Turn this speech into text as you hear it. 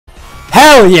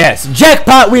Hell yes!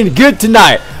 Jackpot, we good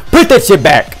tonight. Put that shit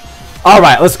back.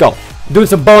 Alright, let's go. Doing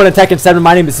some bowling and Tekken 7.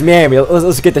 My name is Miami.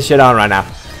 Let's get this shit on right now.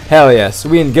 Hell yes,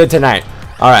 we in good tonight.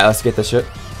 Alright, let's get this shit.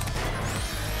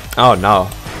 Oh no.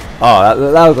 Oh,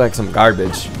 that looks like some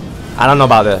garbage. I don't know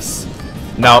about this.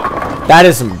 Nope. That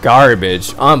is some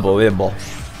garbage. Unbelievable.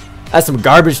 That's some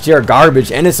garbage tier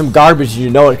garbage. And it's some garbage, you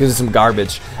know it because it's some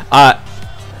garbage. Alright,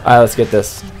 let's get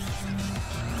this.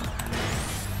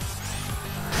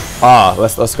 Oh,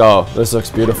 let's go. This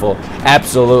looks beautiful.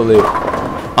 Absolutely.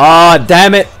 Oh,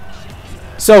 damn it.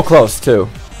 So close too.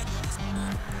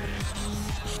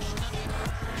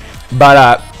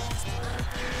 But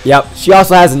yep, she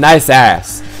also has a nice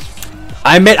ass.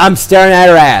 I admit I'm staring at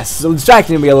her ass. So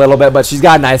distracting me a little bit, but she's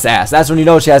got a nice ass. That's when you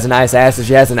know she has a nice ass if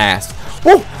she has an ass.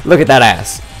 Woo! Look at that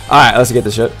ass. Alright, let's get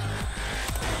this shit.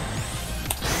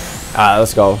 Alright,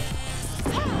 let's go.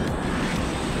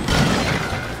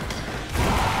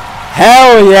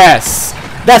 Hell yes!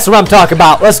 That's what I'm talking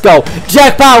about. Let's go.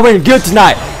 Jackpot, we're good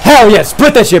tonight. Hell yes!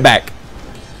 Put that shit back.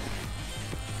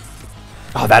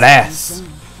 Oh, that ass.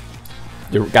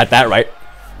 You got that right.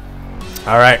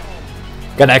 Alright.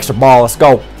 Got an extra ball. Let's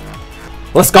go.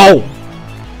 Let's go.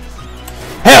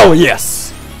 Hell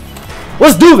yes.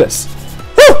 Let's do this.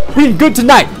 Woo! We're good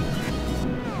tonight.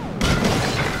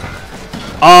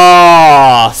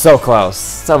 Oh, so close.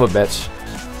 Son of a bitch.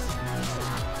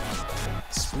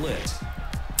 Split.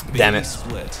 Damn it.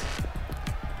 Split.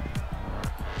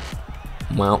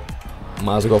 Well,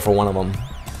 might as well go for one of them.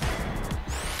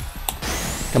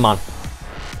 Come on.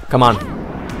 Come on.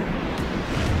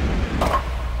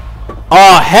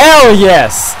 Oh, hell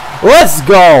yes. Let's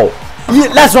go. Yeah,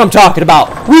 that's what I'm talking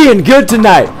about. We in good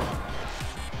tonight.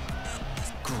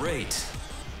 Great.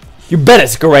 You bet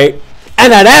it's great.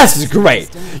 And that ass is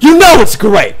great. You know it's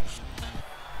great.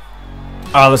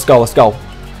 Alright, let's go. Let's go.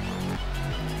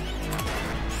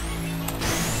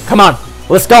 Come on.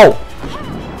 Let's go.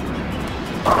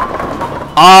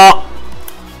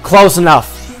 Close enough.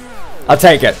 I'll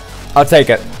take it. I'll take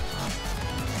it.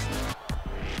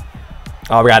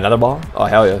 Oh, we got another ball? Oh,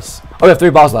 hell yes. Oh, we have 3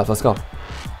 balls left. Let's go.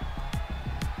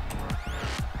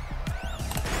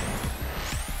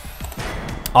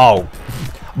 Oh,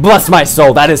 bless my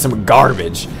soul. That is some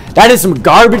garbage. That is some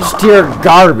garbage tier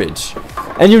garbage.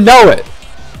 And you know it.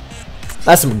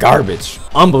 That's some garbage.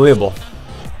 Unbelievable.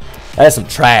 That is some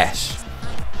trash.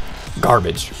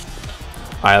 Garbage.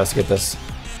 Alright, let's get this.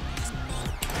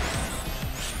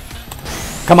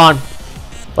 Come on.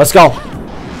 Let's go.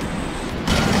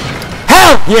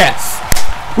 Hell yes!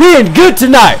 We in good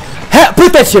tonight. Hell,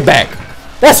 put that shit back.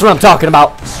 That's what I'm talking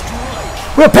about.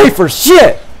 We'll pay for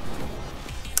shit.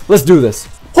 Let's do this.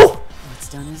 Whew. What's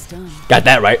done is done. Got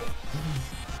that right.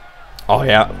 Oh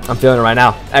yeah, I'm feeling it right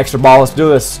now. Extra ball. Let's do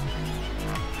this.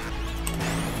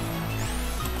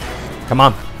 Come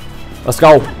on. Let's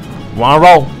go. Wanna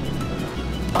roll?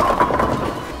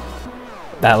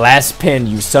 That last pin,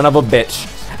 you son of a bitch.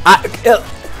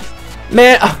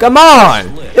 Man, come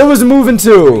on! It was moving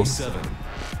too.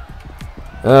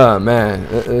 Oh man,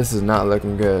 this is not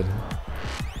looking good.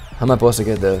 How am I supposed to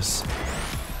get this?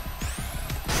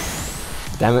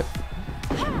 Damn it.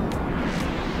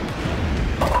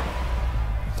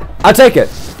 I'll take it.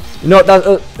 You know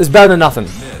what? It's better than nothing.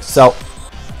 So.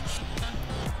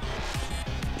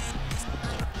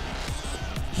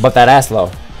 But that ass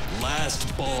low.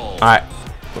 Last ball. Alright.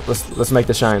 Let's make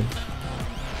the shine.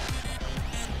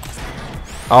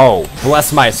 Oh,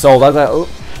 bless my soul.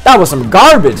 That was some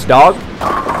garbage, dog.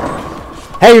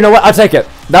 Hey, you know what? I'll take it.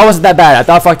 That wasn't that bad. I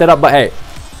thought I fucked that up, but hey,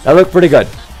 that looked pretty good.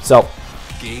 So,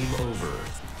 Game over.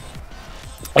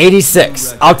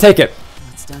 86. I'll take it.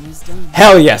 What's done is done.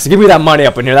 Hell yes. Give me that money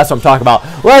up in here. That's what I'm talking about.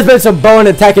 Well, it's been some bowling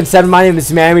and Tekken 7. My name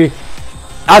is Miami.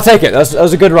 I'll take it. That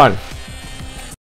was a good run.